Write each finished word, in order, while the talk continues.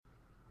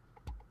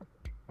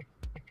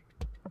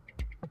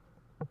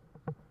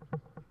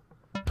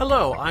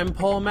Hello, I'm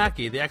Paul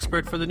Mackey, the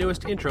expert for the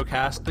newest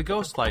Introcast, the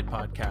Ghostlight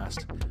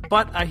podcast.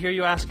 But I hear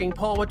you asking,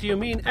 Paul, what do you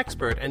mean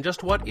expert, and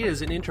just what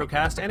is an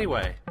Introcast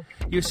anyway?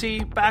 You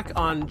see, back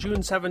on June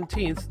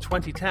 17th,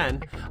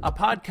 2010, a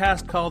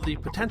podcast called the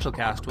Potential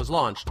Cast was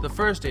launched, the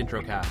first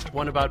Introcast,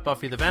 one about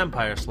Buffy the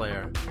Vampire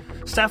Slayer.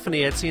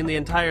 Stephanie had seen the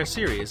entire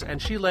series, and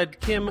she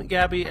led Kim,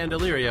 Gabby, and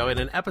Illyrio in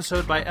an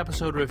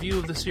episode-by-episode review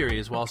of the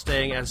series while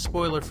staying as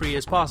spoiler-free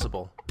as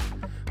possible.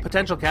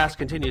 Potential Cast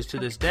continues to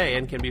this day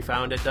and can be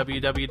found at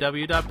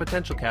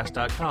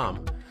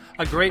www.potentialcast.com.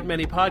 A great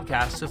many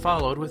podcasts have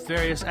followed, with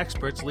various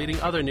experts leading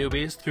other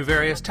newbies through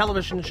various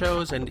television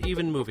shows and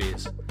even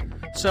movies.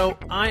 So,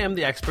 I am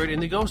the expert in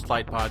the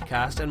Ghostlight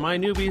podcast, and my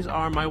newbies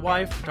are my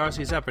wife,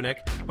 Darcy Zepernick,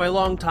 my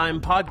longtime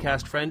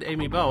podcast friend,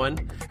 Amy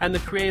Bowen, and the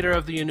creator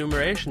of the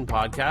Enumeration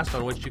podcast,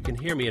 on which you can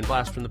hear me in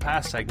Blast from the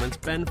Past segments,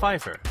 Ben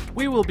Pfeiffer.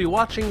 We will be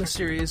watching the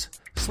series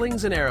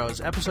Slings and Arrows,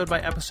 episode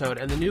by episode,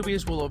 and the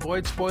newbies will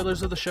avoid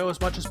spoilers of the show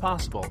as much as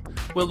possible.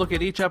 We'll look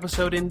at each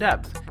episode in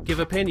depth, give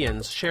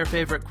opinions, share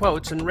favorite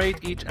quotes, and rate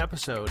each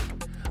episode.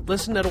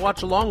 Listen and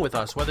watch along with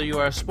us, whether you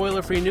are a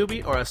spoiler-free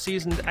newbie or a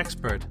seasoned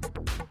expert.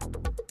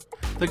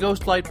 The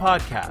Ghostlight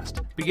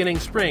Podcast, beginning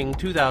spring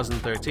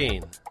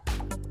 2013.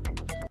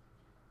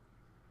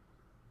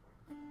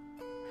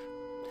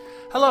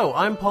 Hello,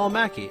 I'm Paul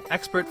Mackey,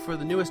 expert for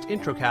the newest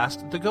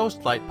Introcast, the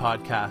Ghostlight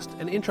Podcast,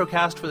 an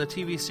Introcast for the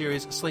TV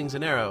series Slings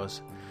and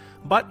Arrows.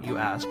 But, you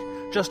ask,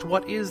 just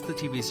what is the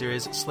TV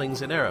series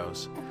Slings and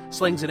Arrows?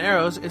 Slings and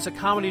Arrows is a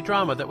comedy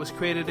drama that was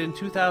created in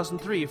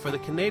 2003 for the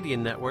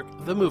Canadian network,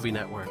 The Movie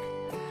Network.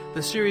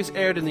 The series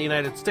aired in the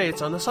United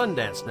States on the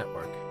Sundance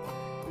Network.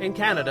 In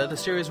Canada, the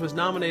series was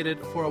nominated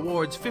for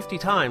awards 50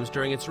 times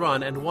during its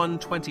run and won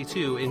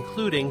 22,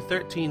 including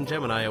 13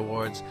 Gemini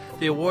Awards,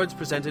 the awards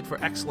presented for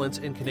excellence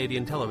in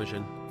Canadian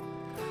television.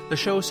 The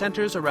show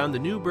centers around the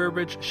New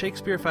Burbridge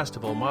Shakespeare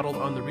Festival, modeled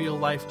on the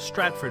real-life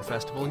Stratford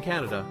Festival in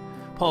Canada.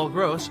 Paul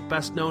Gross,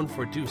 best known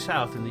for Due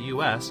South in the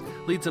U.S.,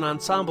 leads an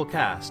ensemble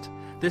cast.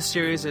 This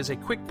series is a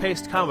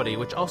quick-paced comedy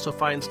which also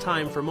finds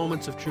time for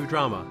moments of true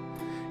drama.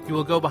 You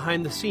will go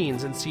behind the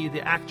scenes and see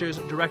the actors,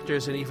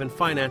 directors, and even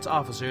finance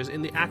officers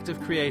in the act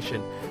of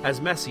creation, as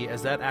messy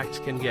as that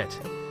act can get.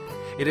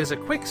 It is a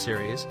quick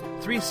series,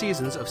 3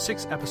 seasons of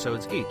 6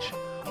 episodes each.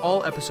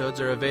 All episodes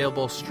are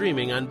available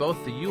streaming on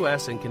both the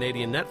US and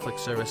Canadian Netflix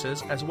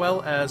services, as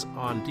well as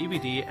on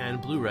DVD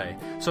and Blu-ray,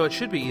 so it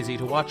should be easy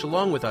to watch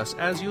along with us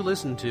as you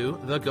listen to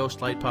The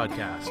Ghostlight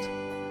Podcast.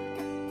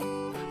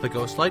 The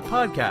Ghostlight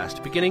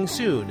Podcast, beginning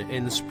soon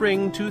in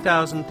spring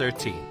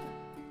 2013.